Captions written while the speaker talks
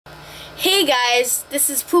Hey guys, this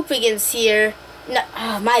is Poopigenz here. No,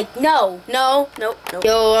 no.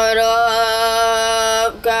 Yo, what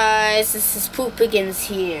up, guys? This is Poopigenz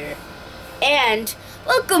here, and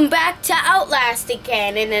welcome back to Outlast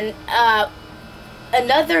again. And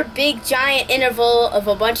another big giant interval of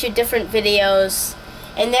a bunch of different videos,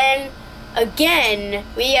 and then again,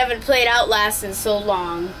 we haven't played Outlast in so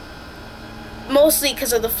long, mostly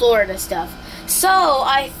because of the Florida stuff. So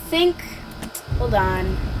I think, hold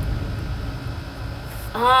on.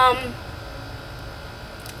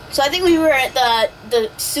 So I think we were at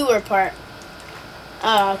the sewer part.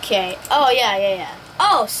 Oh, okay. Oh, yeah.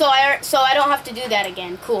 Oh, so I don't have to do that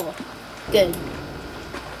again. Cool. Good.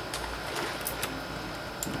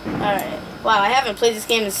 Alright. Wow, I haven't played this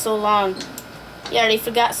game in so long. You already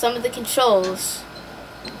forgot some of the controls.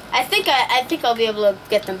 I think I'll be able to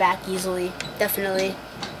get them back easily. Definitely.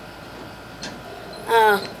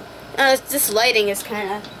 This lighting is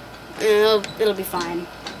kind of... It'll be fine.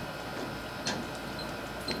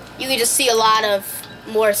 You can just see a lot of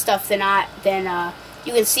more stuff than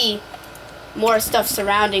you can see more stuff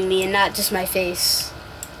surrounding me and not just my face.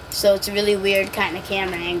 So it's a really weird kind of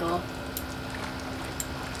camera angle.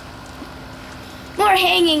 More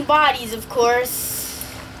hanging bodies, of course.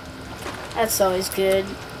 That's always good.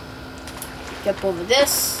 Jump over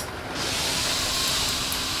this.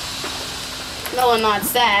 No one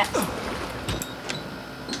wants that.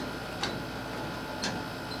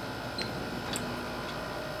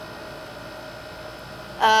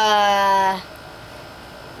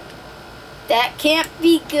 That can't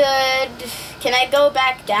be good. Can I go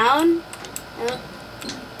back down? I don't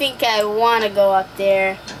think I want to go up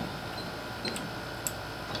there.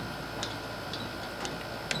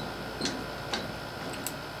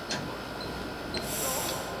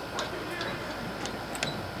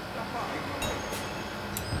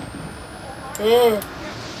 Ugh.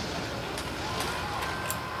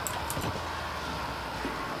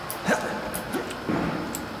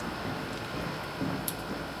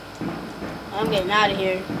 I'm getting out of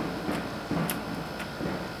here.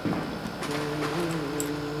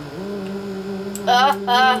 No.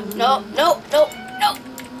 You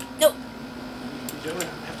don't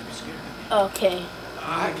have to be scared. Okay.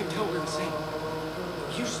 I can tell we're the same.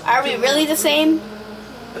 Are we really the same?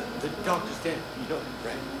 The doctor's dead. You know that,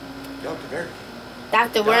 right? Dr. Wernicke.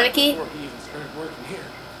 Dr. Wernicke? Before he even started working here.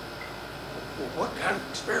 Well, what kind of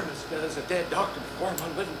experiments does a dead doctor perform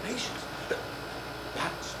on living patients?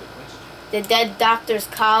 That's the question. The dead doctor's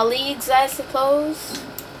colleagues, I suppose.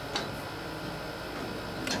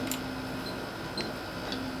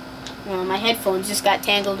 Oh, my headphones just got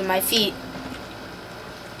tangled in my feet.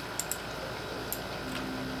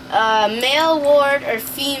 Male ward or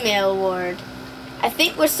female ward? I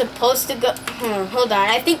think we're supposed to go... hold on.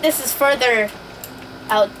 I think this is further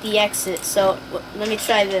out the exit, so let me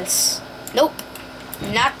try this. Nope.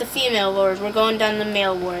 Not the female ward. We're going down the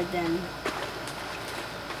male ward then.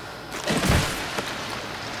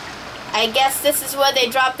 I guess this is where they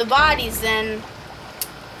drop the bodies then.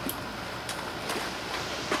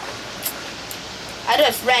 I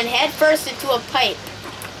just ran headfirst into a pipe.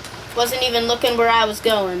 Wasn't even looking where I was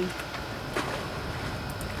going.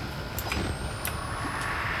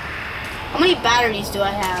 How many batteries do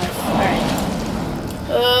I have? Alright.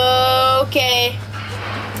 Okay.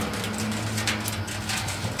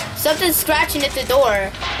 Something's scratching at the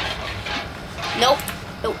door. Nope.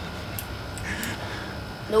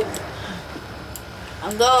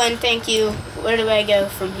 I'm going, thank you. Where do I go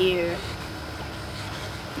from here?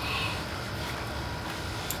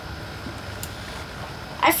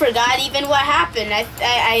 I forgot even what happened.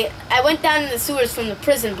 I went down in the sewers from the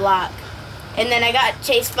prison block, and then I got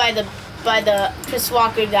chased by the Chris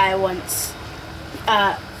Walker guy once.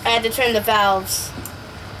 I had to turn the valves,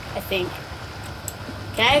 I think.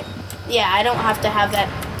 Can I? Yeah, I don't have to have that.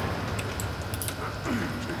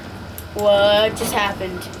 What just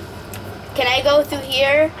happened? Can I go through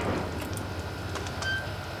here?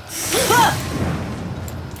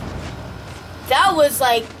 That was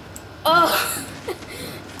like, oh.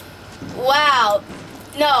 Wow.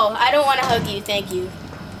 No, I don't want to hug you, thank you.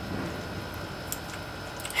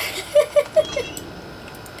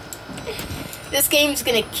 This game's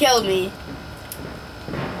gonna kill me.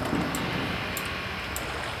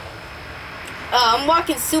 Oh, I'm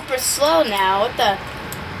walking super slow now. What the?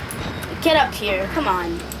 Get up here. Come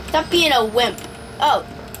on. Stop being a wimp. Oh,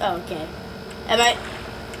 okay. Am I...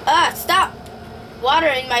 stop! Water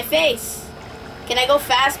in my face. Can I go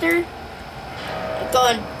faster? I'm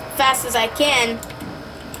going fast as I can.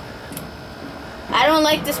 I don't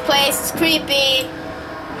like this place. It's creepy.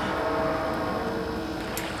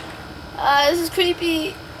 This is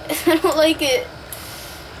creepy. I don't like it.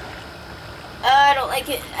 I don't like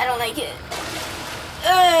it. I don't like it.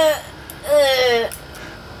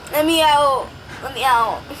 Let me out. Let me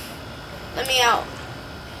out. Let me out.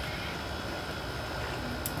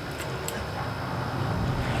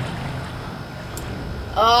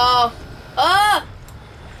 Oh. Oh!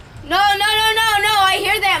 No, no, no, no, no! I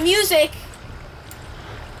hear that music.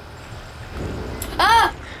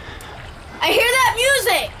 Ah! I hear that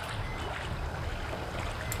music!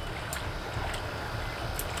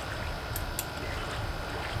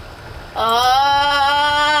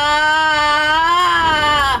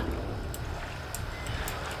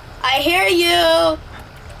 I hear you.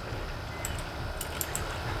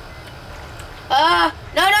 No,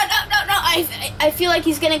 no, no, no, no. I feel like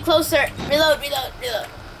he's getting closer. Reload, reload, reload.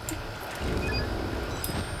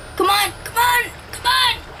 Come on, come on, come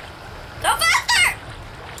on. Go faster.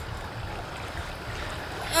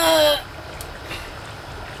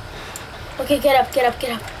 Okay, get up, get up,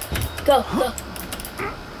 get up. Go, go.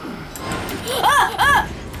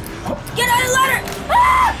 Get out of the ladder!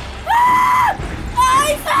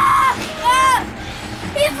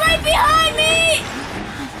 He's right behind me!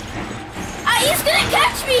 He's gonna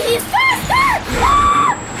catch me! He's faster!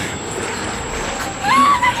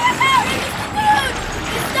 Let me out! Dude!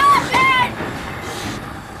 Stop it!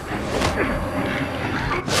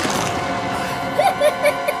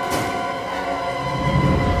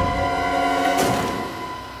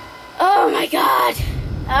 Oh my god!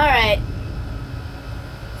 Alright.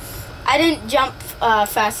 I didn't jump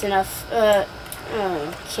fast enough.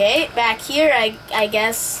 Okay, back here, I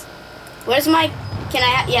guess. Where's my... Can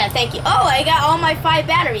I... Yeah, thank you. Oh, I got all my 5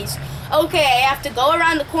 batteries. Okay, I have to go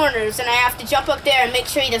around the corners, and I have to jump up there and make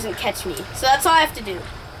sure he doesn't catch me. So that's all I have to do.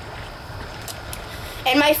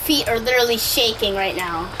 And my feet are literally shaking right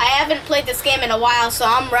now. I haven't played this game in a while, so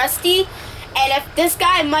I'm rusty. And if this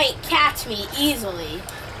guy might catch me easily.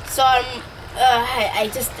 So I'm... I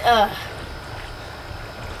just...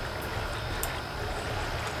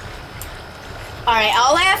 Alright,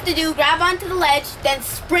 all I have to do, grab onto the ledge, then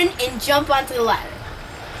sprint and jump onto the ladder.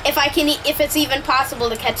 If it's even possible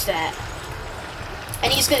to catch that.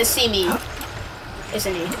 And he's gonna see me,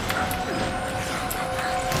 isn't he?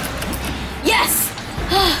 Yes!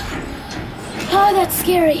 Oh, that's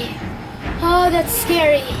scary. Oh, that's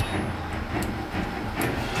scary.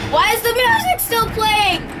 Why is the music still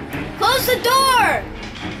playing? Close the door!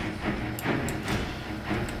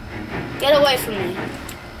 Get away from me.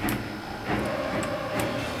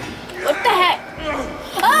 What the heck?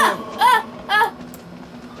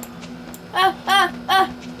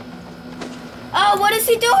 Oh, what is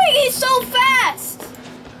he doing? He's so fast!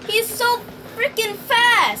 He's so freaking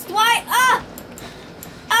fast! Why?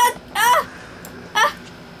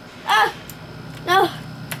 No,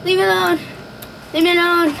 leave me alone. Leave me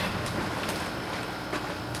alone.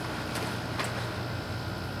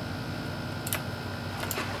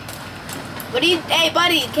 What do you... Hey,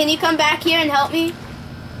 buddy, can you come back here and help me?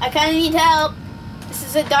 I kind of need help. This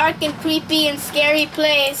is a dark and creepy and scary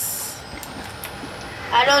place.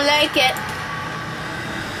 I don't like it.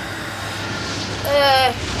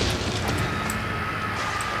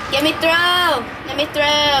 Get me through. Let me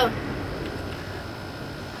through.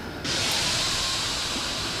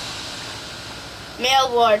 Mail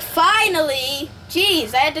ward. Finally!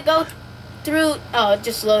 Jeez, I had to go through... Oh,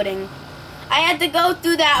 just loading. I had to go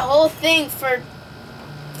through that whole thing for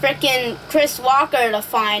frickin' Chris Walker to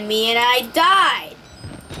find me, and I died.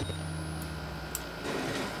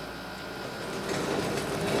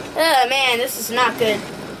 Oh, man, this is not good.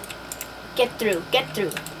 Get through, get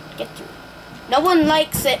through, get through. No one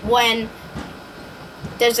likes it when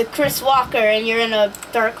there's a Chris Walker and you're in a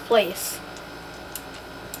dark place.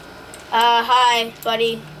 Hi,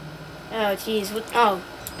 buddy. Oh, jeez. Oh.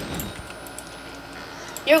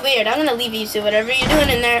 You're weird. I'm gonna leave you to whatever you're doing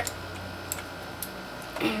in there.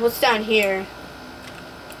 What's down here?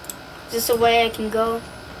 Is this a way I can go?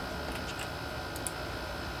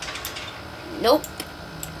 Nope.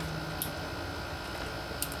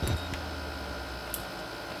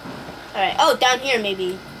 Alright. Oh, down here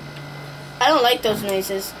maybe. I don't like those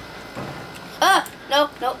noises. Ah! No,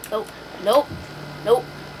 nope, nope, nope, nope.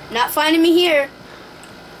 Not finding me here.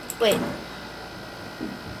 Wait.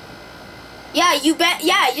 Yeah, you bet.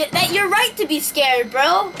 Yeah, you're right to be scared,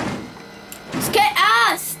 bro.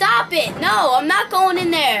 Stop it. No, I'm not going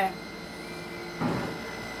in there.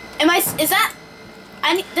 Is that...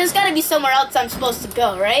 there's gotta be somewhere else I'm supposed to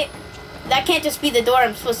go, right? That can't just be the door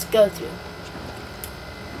I'm supposed to go through.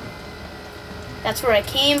 That's where I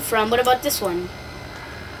came from. What about this one?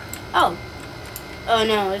 Oh. Oh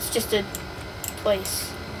no, it's just a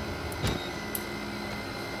place.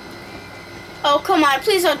 Oh, come on.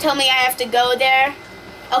 Please don't tell me I have to go there.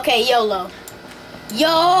 Okay, YOLO.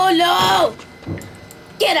 YOLO!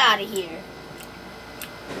 Get out of here.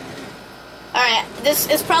 Alright, this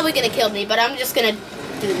is probably gonna kill me, but I'm just gonna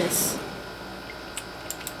do this.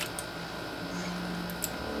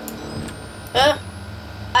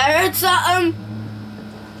 I heard something.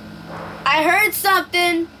 I heard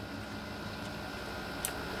something.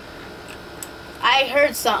 I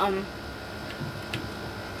heard something.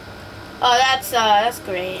 Oh, that's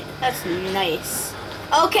great. That's nice.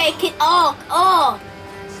 Okay,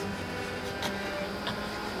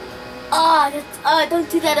 don't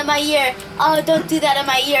do that in my ear. Oh, don't do that in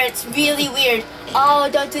my ear. It's really weird. Oh,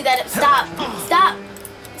 don't do that. Stop. Stop.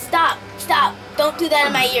 Stop. Stop. Don't do that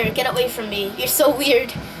in my ear. Get away from me. You're so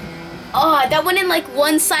weird. Oh, that went in like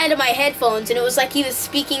one side of my headphones, and it was like he was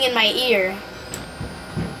speaking in my ear.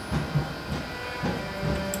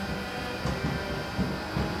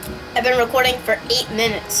 I've been recording for 8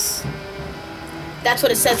 minutes. That's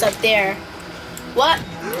what it says up there. What?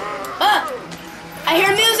 Ah! I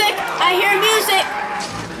hear music! I hear music!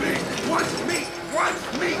 Me!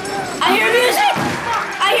 I hear music!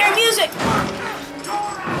 I hear music!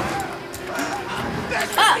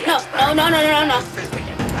 Ah! No.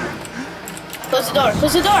 Close the door.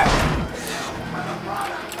 Close the door.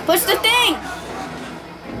 Push the thing!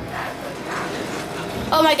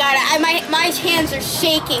 Oh my god, my hands are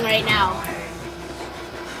shaking right now.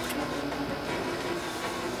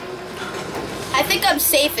 I think I'm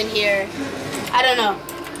safe in here. I don't know.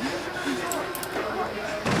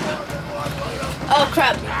 Oh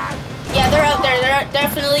crap. Yeah, they're out there. They're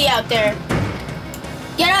definitely out there.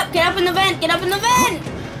 Get up in the vent, get up in the vent!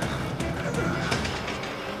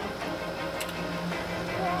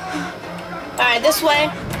 Alright, this way.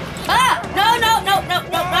 Ah! No, not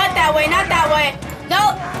that way, not that way.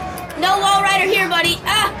 No wall rider here, buddy.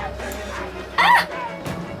 Ah!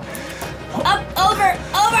 Up, over.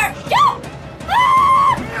 Jump!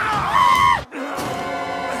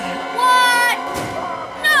 What?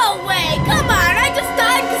 No way! Come on! I just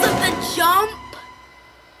died because of the jump.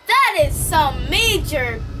 That is some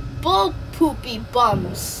major bull poopy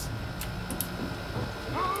bums.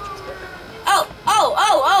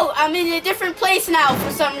 Oh! I'm in a different place now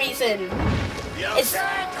for some reason. It's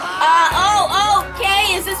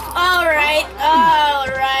okay. Is this all right?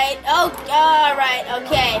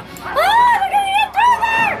 Okay. Ah, we're gonna get through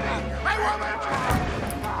there!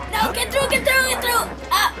 No, get through!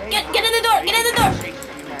 Ah, get in the door!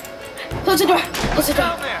 Close the door!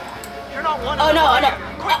 Oh no!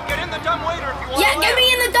 Quick, get in the dumb waiter if you want. Yeah, get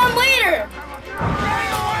me in the dumb waiter!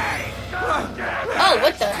 Oh,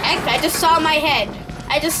 what the heck? I just saw my head.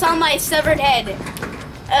 I just saw my severed head.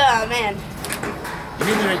 Oh man. You're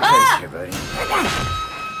in the right place here, buddy.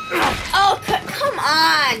 Oh, come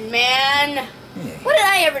on, man. Hey, What did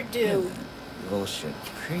I ever do? bullshit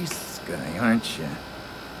priest guy, aren't you?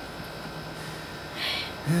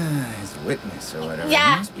 His witness or whatever.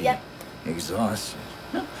 Yeah, Must be yeah. exhausted.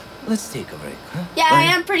 No, let's take a break, huh? Yeah, Buddy?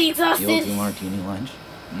 I am pretty You exhausted. open martini lunch?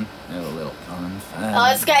 Have a little fun. Oh,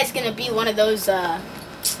 this guy's gonna be one of those, kind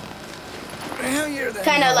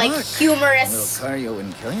of like A little humorous, cardio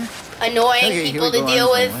wouldn't kill you. annoying Okay, here people we to go, deal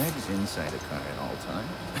arms and with. legs inside the car at all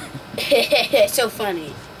times. So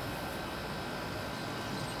funny.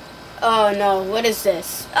 Oh no, what is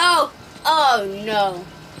this? Oh no.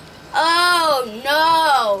 Oh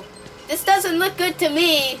no. This doesn't look good to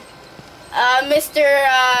me. Mr.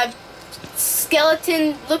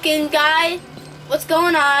 Skeleton looking guy. What's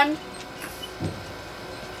going on?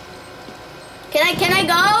 Can I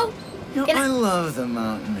go? You know, I love the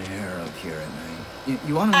mountain air up here at night.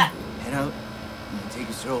 You want to head out and take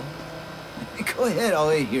a stroll? Go ahead, I'll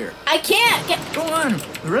wait here. I can't. Go on,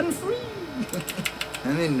 run free.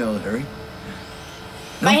 I'm in no hurry.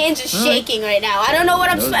 My hands are shaking right now. I don't know what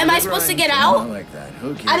am I supposed to get out? Like that.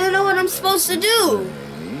 Who cares? I don't know what I'm supposed to do.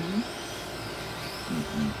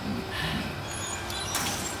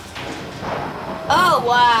 Oh,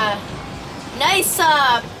 wow. Nice,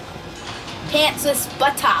 pantsless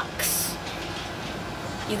buttocks.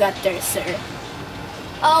 You got there, sir.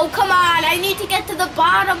 Oh, come on. I need to get to the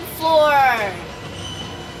bottom floor.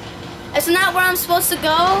 Isn't that where I'm supposed to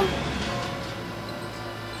go?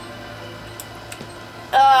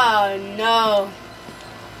 Oh, no.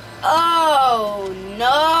 Oh,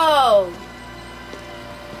 no.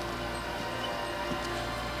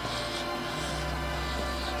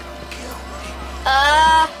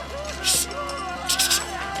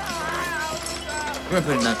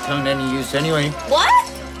 We're not tongue to any use anyway. What?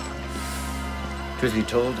 Truth be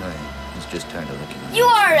told, I was just tired of looking at You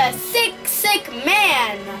are a sick, sick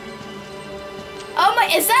man. Oh my,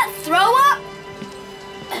 is that throw up?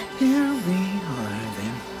 Here we are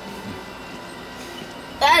then.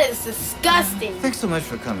 That is disgusting. Thanks so much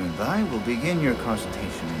for coming by. We'll begin your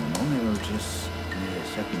consultation in a moment. We'll just need a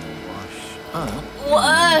second to wash up.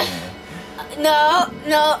 What? No.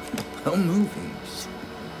 Oh, movies.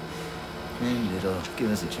 And it'll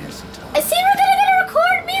give us a chance to talk. I see we're gonna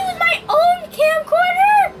record me with my own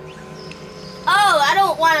camcorder? Oh, I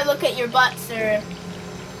don't want to look at your butt, sir.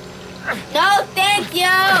 No, thank you!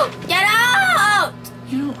 Get out!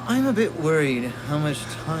 You know, I'm a bit worried how much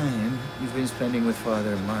time you've been spending with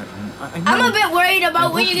Father Martin. I'm a bit worried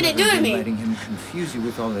about what you're gonna do to me. Letting him confuse you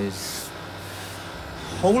with all his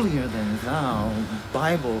holier-than-thou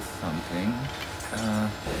Bible thumping.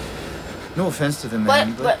 No offense to the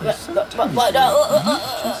man, but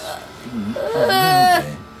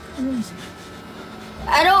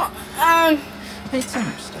I don't, It's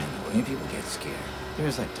understandable when people get scared.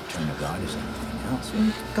 There's like to turn to God or something else.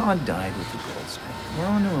 God died with the gold standard. We're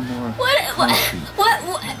on to a more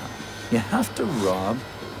What? You have to rob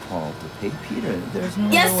Paul to pay Peter. There's no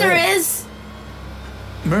Yes, other there way. is.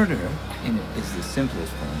 Murder in it is the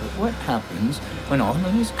simplest form, but what happens when all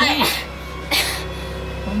money is gone?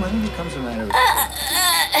 Well, money becomes a matter of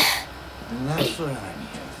and that's what I'm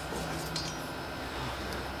here for.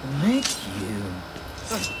 To make you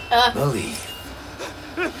believe.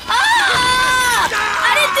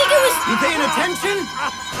 I didn't think it was... You paying attention?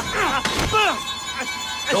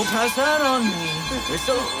 Don't pass that on me. There's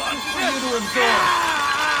so much for you to absorb.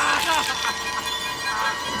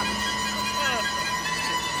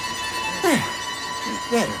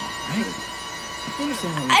 Better, right?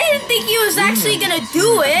 I didn't think he was actually gonna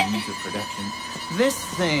do it. This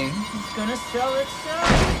thing is gonna sell itself.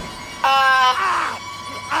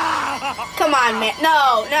 Come on, man.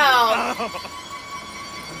 No.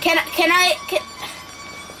 Can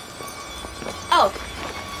Oh.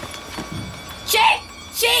 Shake!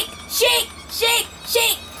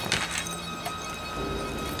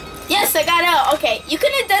 Yes, I got out. Okay, you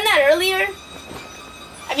couldn't have done that earlier.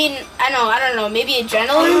 I mean, I don't know, maybe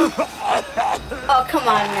adrenaline? Oh, come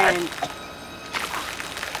on, man.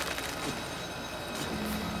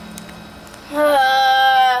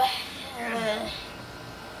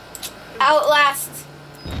 Outlast.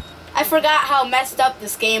 I forgot how messed up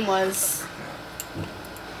this game was.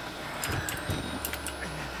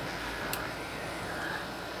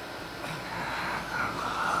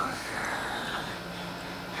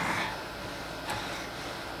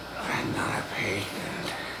 I'm not a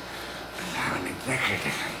patient. I'm an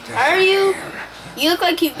executive. Are you? You look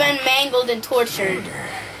like you've been mangled and tortured.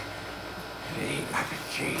 He got the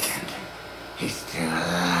cheat and he's still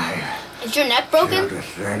alive. Is your neck broken? Killed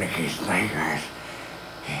with Wernicke's Lakers.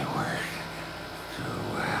 He worked too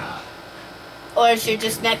well. Or is your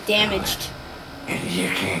just neck damaged? And you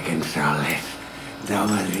can't control it.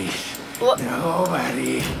 Nobody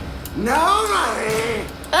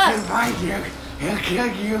can find you. He'll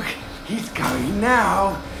kill you. He's coming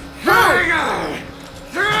now. Trigger!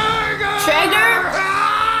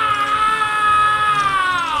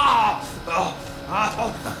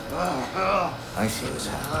 I see what's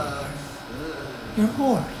happening. You're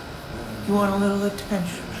bored. You want a little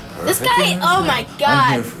attention. This guy, oh my I'm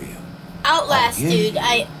god. here for you. Outlast, dude.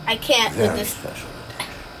 I can't with Very this. special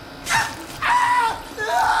attention.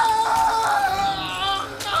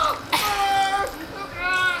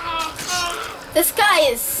 This guy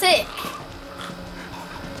is sick.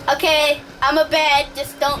 Okay, I'm a bed.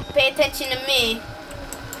 Just don't pay attention to me.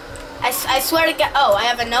 I swear to God. Oh, I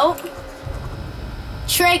have a note.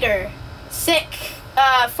 Trigger. Sick.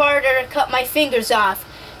 Farter cut my fingers off.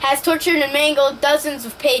 Has tortured and mangled dozens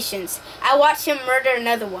of patients. I watched him murder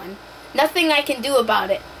another one. Nothing I can do about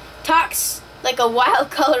it. Talks like a wild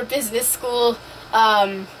color business school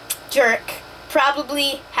jerk.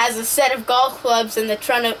 Probably has a set of golf clubs in the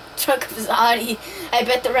trunk of his Audi. I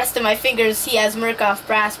bet the rest of my fingers he has Murkoff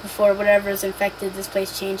brass before whatever's infected this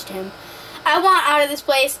place changed him. I want out of this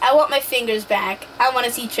place. I want my fingers back. I want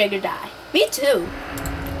to see Trigger die. Me too.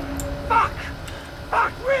 Fuck!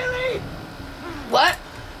 Fuck, really? What?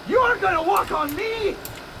 You aren't gonna walk on me?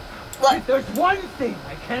 What? If there's one thing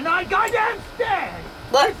I cannot goddamn stand,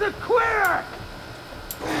 What? it's a queer!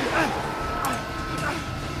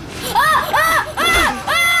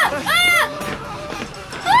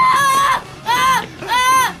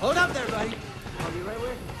 Hold up there, buddy. I'll be right with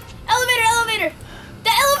you. Elevator! The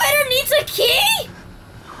elevator needs a key?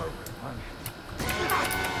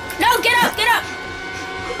 No, get up!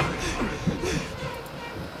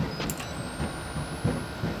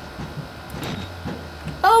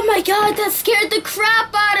 Oh my god, that scared the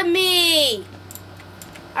crap out of me!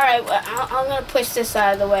 Alright, well, I'm gonna push this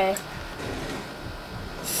out of the way.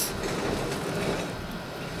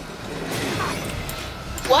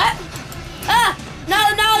 What? Ah! No,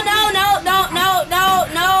 no, no, no, no, no, no,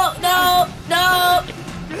 no, no, no.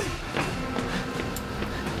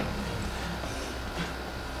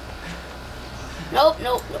 Nope,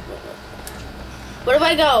 nope, nope, nope, nope. Where do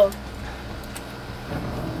I go?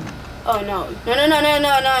 Oh no. No, no, no, no,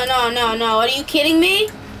 no, no, no, no, no. Are you kidding me?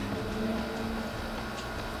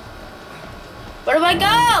 Where do I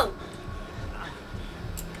go?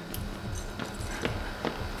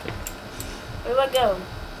 Where do I go?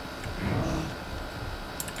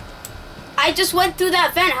 I just went through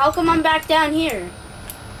that vent. How come I'm back down here?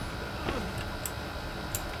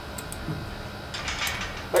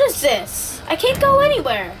 What is this? I can't go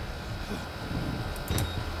anywhere.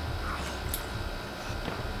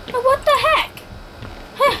 What the heck?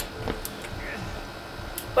 Huh.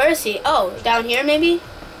 Where is he? Oh, down here maybe?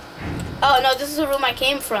 Oh no, this is the room I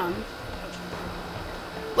came from.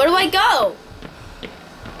 Where do I go?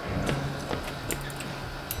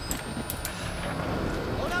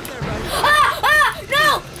 Ah! Ah!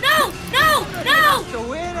 No! No! No! No! To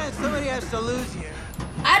win and somebody has to lose here.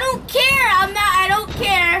 I don't care. I don't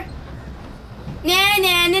care. Nah,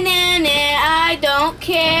 nah, nah, nah, nah. I don't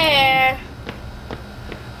care.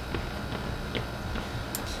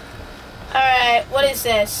 Alright, what is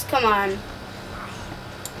this? Come on.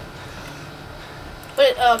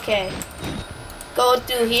 What? Okay. Go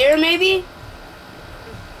through here, maybe?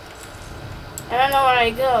 I don't know where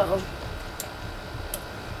I go.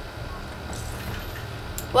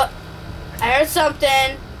 What? I heard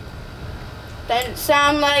something. Doesn't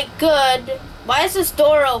sound like good. Why is this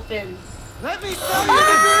door open? Let me tell you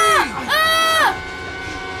the dream! Ah!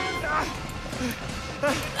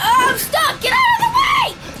 Oh, I'm stuck! Get out of the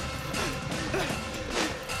way!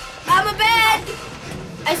 I'm a bed!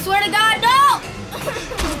 I swear to God, no!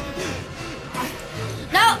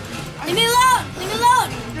 No! Leave me alone! Leave me alone!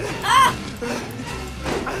 Ah!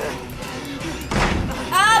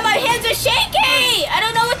 Ah, my hands are shaky! I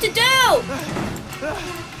don't know what to do!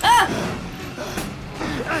 Ah!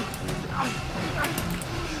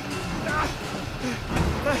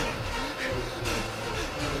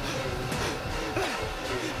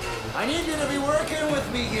 I need you to be working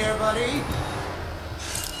with me here, buddy.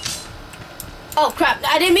 Oh crap,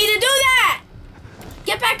 I didn't mean to do that!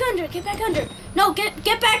 Get back under, get back under. No, get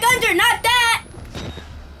back under, not that!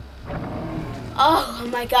 Oh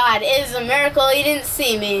my God, it is a miracle he didn't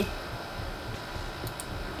see me.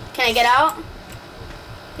 Can I get out?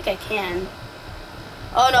 I think I can.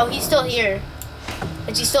 Oh no, he's still here.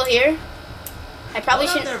 Is he still here? I probably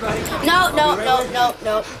should. No, no, no, no,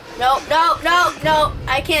 no, no, no, no, no.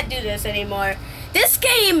 I can't do this anymore. This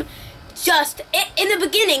game just, in the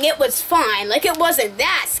beginning it was fine. Like it wasn't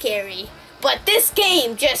that scary. But this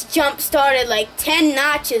game just jump-started like 10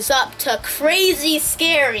 notches up to crazy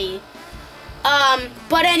scary.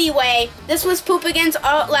 But anyway, this was Poopigenz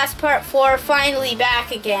Outlast Part 4, finally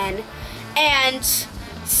back again. And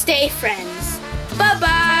stay friends.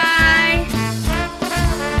 Bye-bye!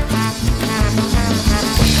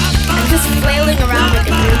 I'm just flailing around like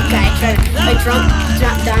a Eureka guy, like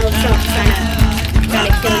Donald Trump trying to